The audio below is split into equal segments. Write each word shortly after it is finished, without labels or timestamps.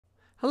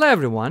Hello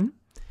everyone.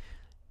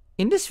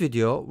 In this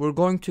video, we're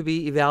going to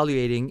be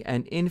evaluating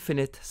an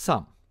infinite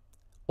sum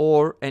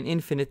or an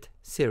infinite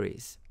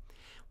series.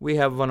 We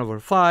have 1 over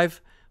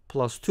 5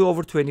 plus 2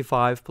 over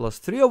 25 plus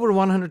 3 over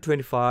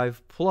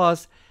 125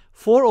 plus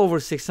 4 over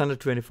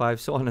 625,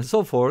 so on and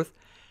so forth.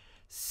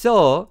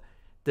 So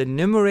the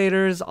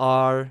numerators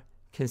are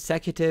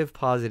consecutive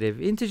positive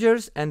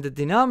integers and the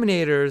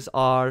denominators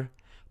are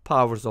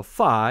powers of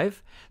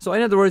 5. So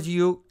in other words,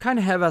 you kind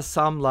of have a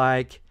sum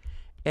like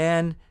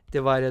n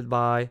divided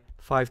by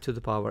 5 to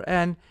the power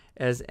n,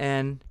 as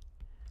n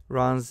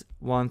runs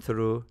 1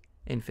 through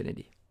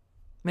infinity.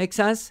 Make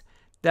sense?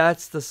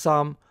 That's the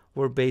sum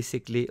we're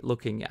basically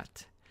looking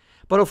at.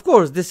 But of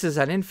course, this is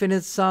an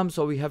infinite sum,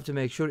 so we have to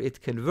make sure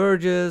it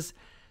converges,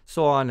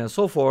 so on and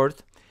so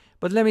forth.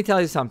 But let me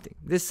tell you something.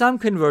 This sum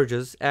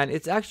converges, and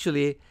it's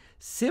actually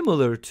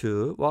similar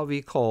to what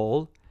we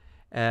call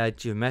a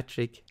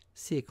geometric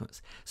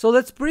sequence. So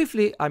let's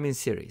briefly,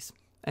 series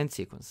and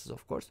sequences,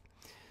 of course.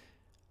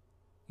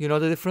 You know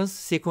the difference?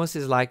 Sequence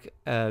is like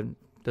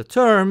the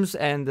terms,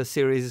 and the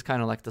series is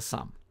kind of like the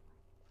sum.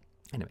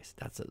 Anyways,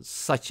 that's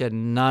such a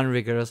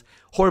non-rigorous,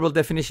 horrible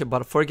definition,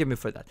 but forgive me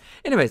for that.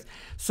 Anyways,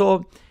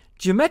 so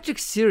geometric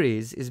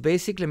series is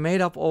basically made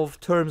up of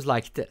terms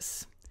like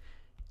this.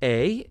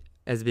 A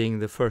as being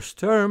the first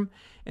term,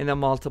 and then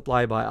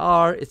multiply by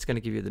r, it's going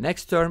to give you the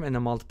next term, and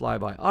then multiply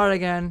by r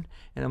again,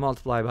 and then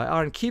multiply by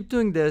r, and keep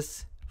doing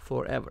this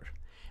forever.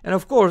 And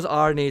of course,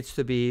 r needs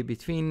to be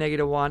between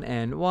 -1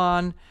 and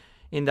 1.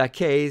 In that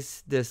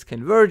case, this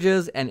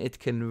converges, and it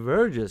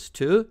converges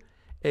to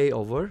a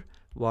over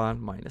 1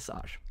 minus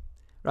r,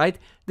 right?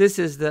 This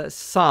is the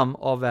sum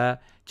of a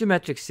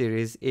geometric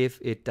series if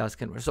it does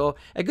converge. So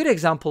a good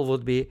example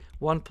would be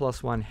 1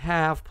 plus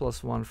 1/2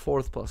 plus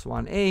 1/4 plus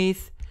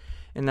 1/8,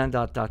 and then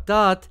dot, dot,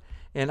 dot.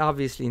 And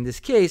obviously, in this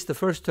case, the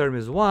first term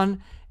is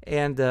 1,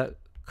 and the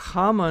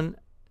common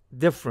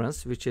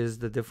difference, which is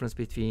the difference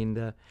between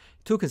the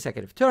two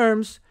consecutive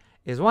terms,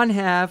 is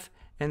 1/2,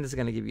 and this is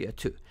going to give you a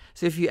 2.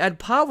 So if you add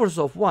powers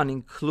of 1,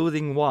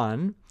 including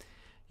 1,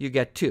 you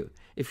get 2.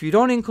 If you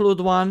don't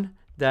include 1,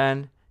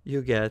 then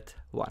you get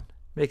 1.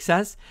 Make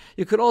sense?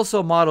 You could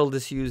also model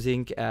this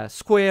using a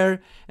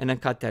square, and then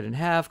cut that in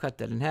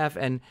half,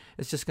 and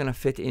it's just going to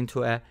fit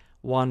into a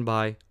 1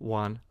 by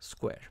 1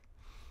 square.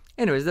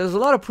 Anyways, there's a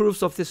lot of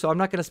proofs of this, so I'm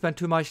not going to spend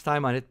too much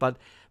time on it, but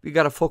we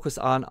got to focus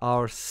on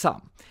our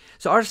sum.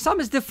 So our sum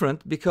is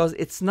different because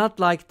it's not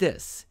like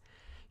this.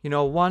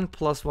 1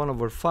 plus 1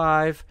 over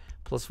 5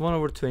 plus 1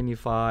 over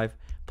 25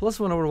 plus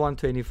 1 over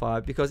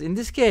 125, because in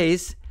this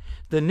case,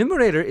 the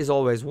numerator is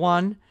always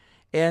 1,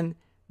 and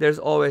there's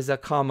always a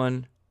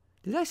common,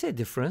 did I say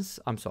difference?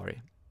 I'm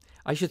sorry.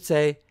 I should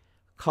say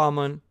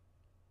common,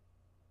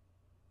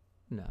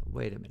 no,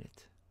 wait a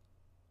minute.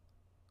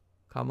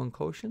 Common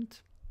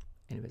quotient?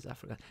 Anyways, I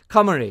forgot.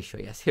 Common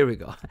ratio, yes, here we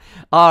go.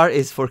 R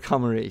is for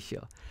common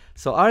ratio.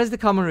 So R is the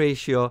common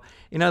ratio.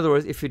 In other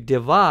words, if you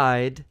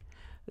divide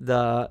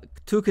the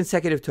two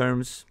consecutive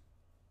terms,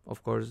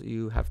 of course,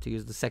 you have to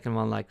use the second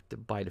one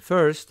by the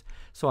first,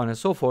 so on and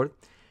so forth.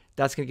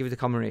 That's going to give you the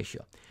common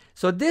ratio.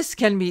 So this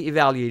can be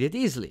evaluated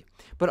easily.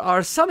 But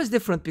our sum is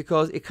different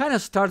because it kind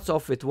of starts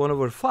off with 1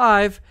 over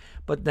 5,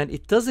 but then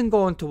it doesn't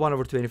go into 1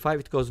 over 25.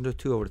 It goes into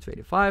 2 over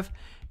 25,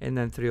 and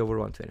then 3 over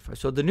 125.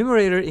 So the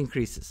numerator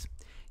increases.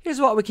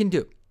 Here's what we can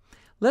do.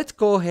 Let's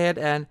go ahead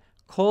and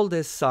call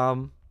this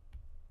sum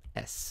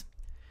S.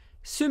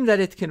 Assume that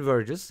it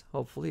converges.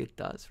 Hopefully it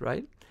does,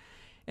 right?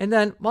 And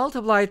then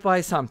multiply it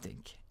by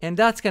something. And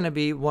that's going to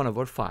be 1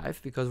 over 5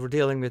 because we're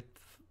dealing with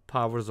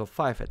powers of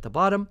 5 at the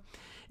bottom.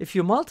 If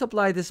you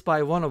multiply this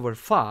by 1 over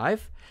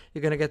 5,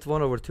 you're going to get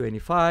 1 over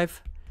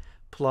 25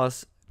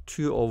 plus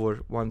 2 over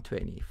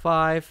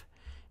 125,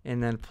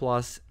 and then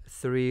plus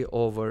 3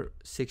 over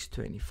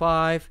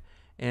 625,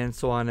 and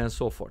so on and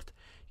so forth.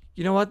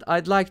 You know what?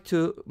 I'd like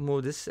to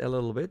move this a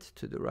little bit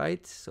to the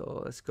right.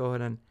 So let's go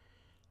ahead and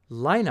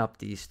line up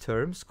these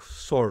terms,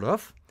 sort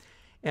of.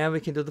 And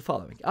we can do the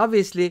following.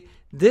 Obviously,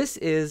 this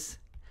is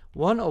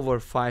 1 over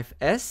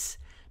 5s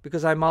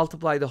because I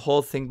multiply the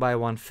whole thing by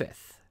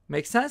 1/5.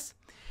 Make sense?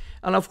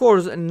 And of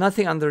course,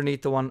 nothing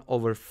underneath the 1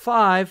 over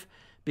 5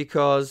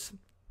 because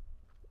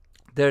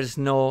there's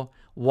no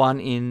 1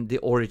 in the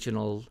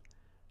original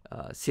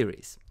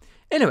series.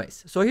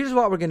 Anyways, so here's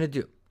what we're going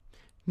to do.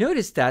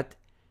 Notice that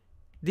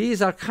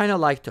these are kind of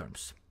like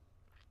terms,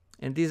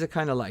 and these are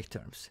kind of like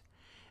terms.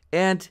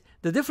 And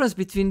the difference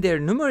between their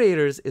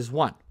numerators is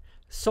 1.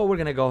 So we're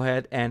going to go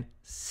ahead and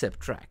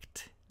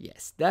subtract.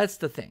 Yes, that's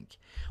the thing.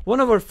 1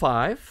 over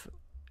 5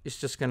 is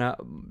just going to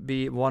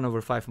be 1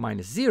 over 5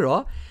 minus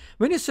 0.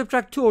 When you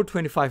subtract 2 over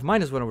 25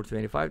 minus 1 over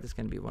 25, that's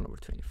going to be 1 over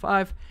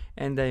 25.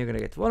 And then you're going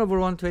to get 1 over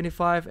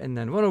 125, and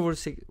then 1 over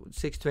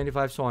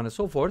 625, so on and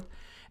so forth.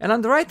 And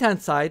on the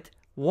right-hand side,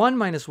 1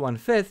 minus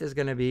 1/5 is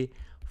going to be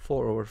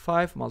 4 over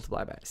 5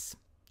 multiplied by s.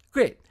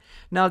 Great.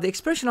 Now, the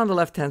expression on the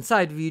left-hand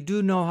side, we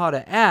do know how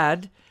to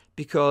add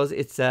because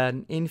it's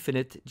an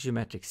infinite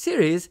geometric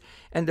series.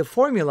 And the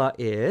formula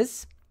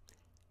is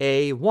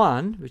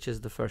a1, which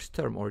is the first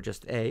term, or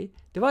just a,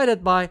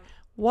 divided by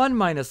 1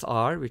 minus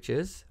r, which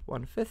is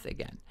 1/5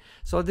 again.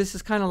 So this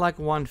is kind of like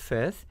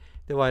 1/5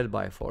 divided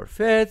by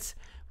 4/5,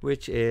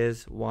 which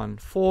is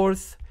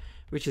 1/4,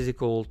 which is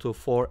equal to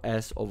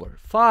 4s over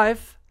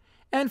 5.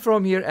 And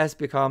from here, s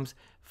becomes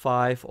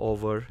 5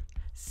 over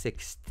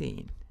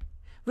 16,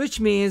 which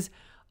means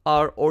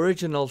our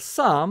original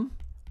sum,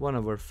 1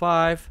 over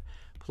 5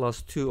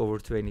 plus 2 over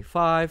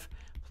 25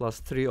 plus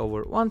 3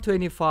 over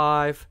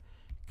 125,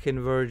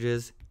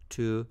 converges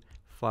to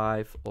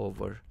 5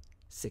 over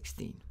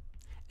 16.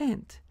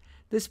 And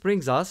this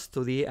brings us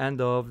to the end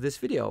of this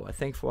video.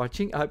 Thanks for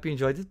watching. I hope you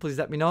enjoyed it. Please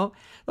let me know.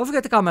 Don't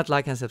forget to comment,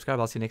 like, and subscribe.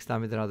 I'll see you next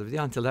time with another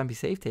video. Until then, be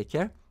safe, take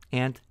care,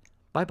 and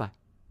bye-bye.